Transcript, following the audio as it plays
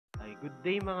Good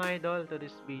day mga idol, to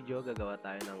this video gagawa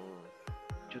tayo ng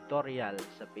tutorial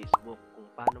sa Facebook kung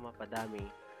paano mapadami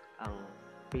ang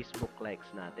Facebook likes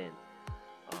natin.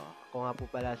 Ako nga po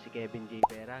pala si Kevin J.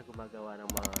 Pera, gumagawa ng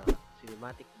mga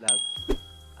cinematic vlog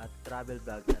at travel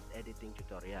vlog at editing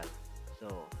tutorial.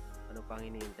 So, ano pang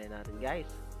hinihintay natin guys?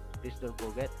 Please don't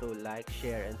forget to like,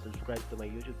 share, and subscribe to my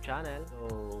YouTube channel.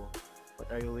 So,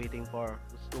 what are you waiting for?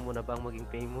 Gusto mo na bang maging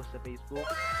famous sa Facebook?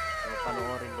 So,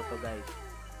 panoorin mo to guys.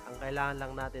 Ang kailangan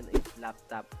lang natin is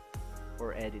laptop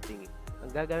for editing.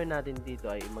 Ang gagawin natin dito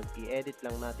ay mag-i-edit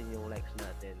lang natin yung likes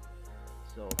natin.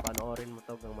 So, panoorin mo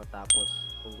to hanggang matapos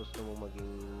kung gusto mo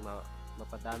maging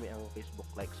mapadami ang Facebook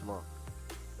likes mo.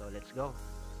 So, let's go.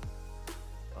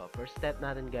 First step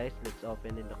natin guys, let's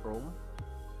open in the Chrome.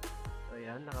 So,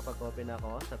 yan, nakapag-open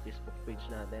ako sa Facebook page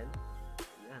natin.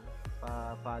 Yan,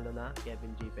 pa-follow na,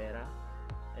 Kevin J. Pera.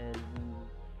 And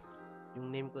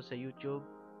yung name ko sa YouTube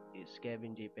is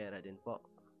Kevin J. Pera din po.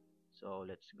 So,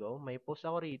 let's go. May post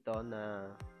ako rito na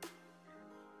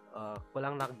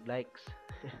kulang nag-likes.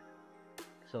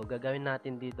 So, gagawin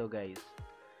natin dito guys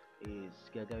is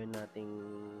gagawin nating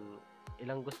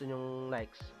ilang gusto nyong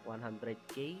likes,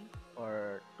 100k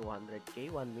or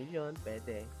 200k, 1 million,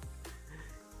 pwede.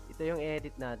 Ito yung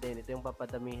edit natin. Ito yung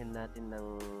papadamihin natin ng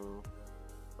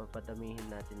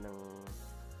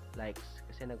likes.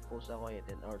 Kasi nag-post ako 10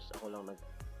 hours ako lang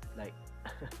nag-like.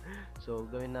 So,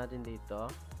 gawin natin dito.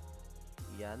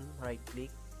 Yan, right click,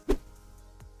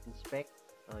 inspect.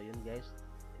 Yun guys,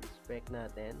 inspect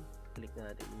natin. Click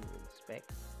natin inspect.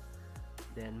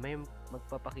 Then, may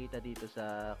magpapakita dito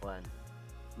sa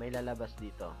may lalabas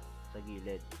dito sa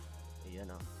gilid.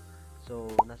 Ayan o. So,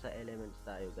 nasa elements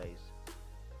tayo guys.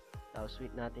 Tapos,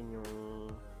 wait natin yung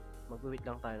mag-wait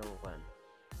lang tayo ng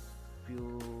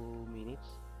few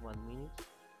minutes, 1 minute.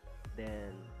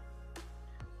 Then,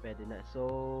 pwede na.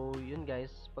 So, yun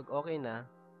guys, pag okay na,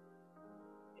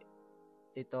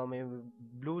 ito may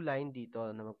blue line dito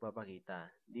na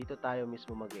magpapakita. Dito tayo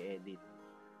mismo mag-e-edit.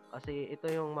 Kasi ito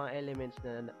yung mga elements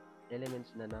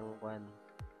na ng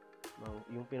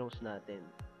yung pinost natin.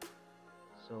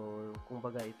 So,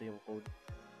 kumbaga ito yung code.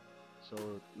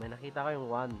 So, may nakita ko yung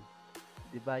 1.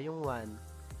 'Di ba yung 1,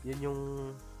 yun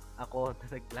yung ako na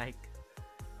nag-like.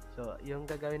 So, yung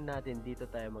gagawin natin, dito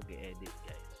tayo mag-e-edit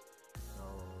guys. So,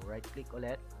 right click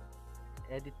ulit,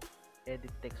 edit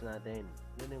text natin.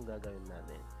 Yun yung gagawin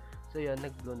natin. So, yun,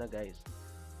 nag-blue na guys.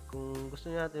 Kung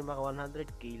gusto natin maka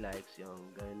 100k likes, yung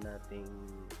gawin natin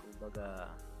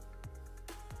kumbaga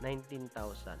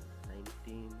 19,000. 9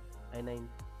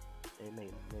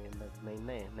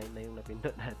 na yung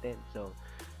napindot natin. So,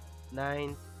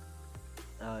 9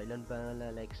 ilan ba na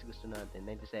likes gusto natin?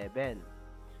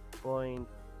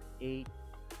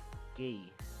 97.8k.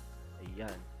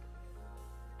 Ayan.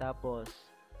 Tapos,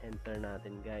 enter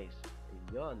natin guys.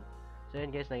 Ayun. So,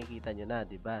 yun guys, nakikita nyo na,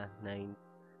 diba? 9,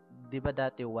 diba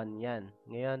dati 1 yan?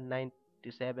 Ngayon,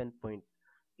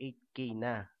 97.8k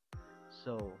na.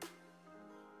 So,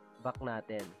 back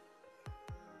natin.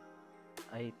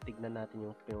 Ay, tignan natin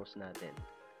yung pinost natin.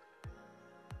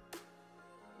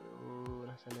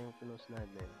 Nasaan na yung pinost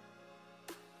natin?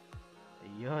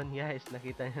 Ayun guys,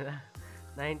 nakita nyo na.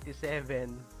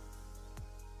 97.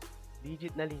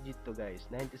 Legit na legit to guys.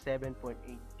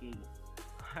 97.8k.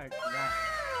 Hard na.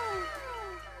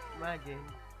 Imagine,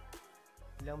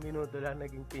 ilang minuto lang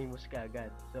naging famous ka agad.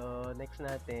 So, next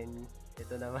natin,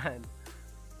 ito naman.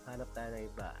 Hanap tayo ng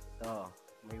iba. Ito,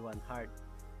 may 1 heart.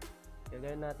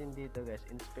 Gagawin natin dito guys,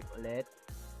 inspect ulit.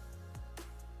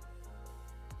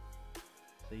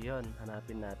 So, yun,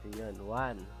 hanapin natin yun.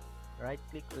 1. Right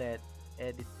click ulit,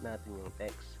 edit natin yung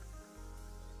text.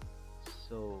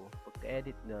 So,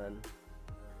 pagka-edit nun,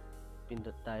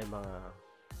 pindot tayo mga,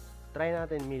 try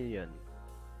natin million.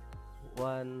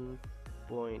 1.8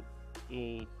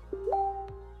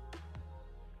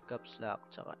 caps lock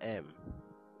tsaka M.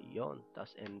 Yun,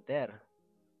 tapos enter.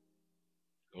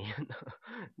 Ayan,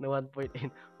 na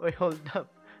 1.8. Uy, hold up.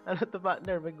 Ano to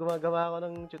partner? May gumagawa ako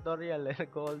ng tutorial.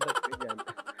 Nag-hold up ko dyan.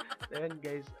 So, yun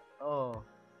guys. 1.8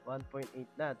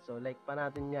 na. So, like pa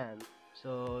natin yan.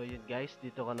 So, yun guys,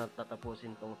 dito ko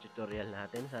natatapusin tong tutorial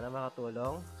natin. Sana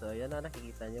makatulong. So, yan na,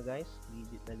 nakikita nyo guys.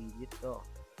 Legit na legit to.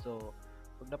 So,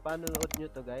 pag napanood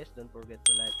nyo to guys, don't forget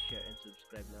to like, share, and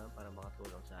subscribe na para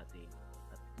makatulong sa atin.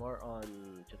 At more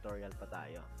on tutorial pa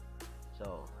tayo.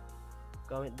 So,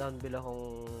 comment down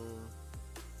below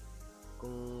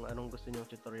kung anong gusto nyo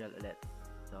tutorial ulit.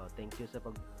 So, thank you sa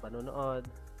panonood.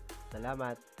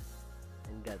 Salamat,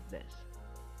 and God bless.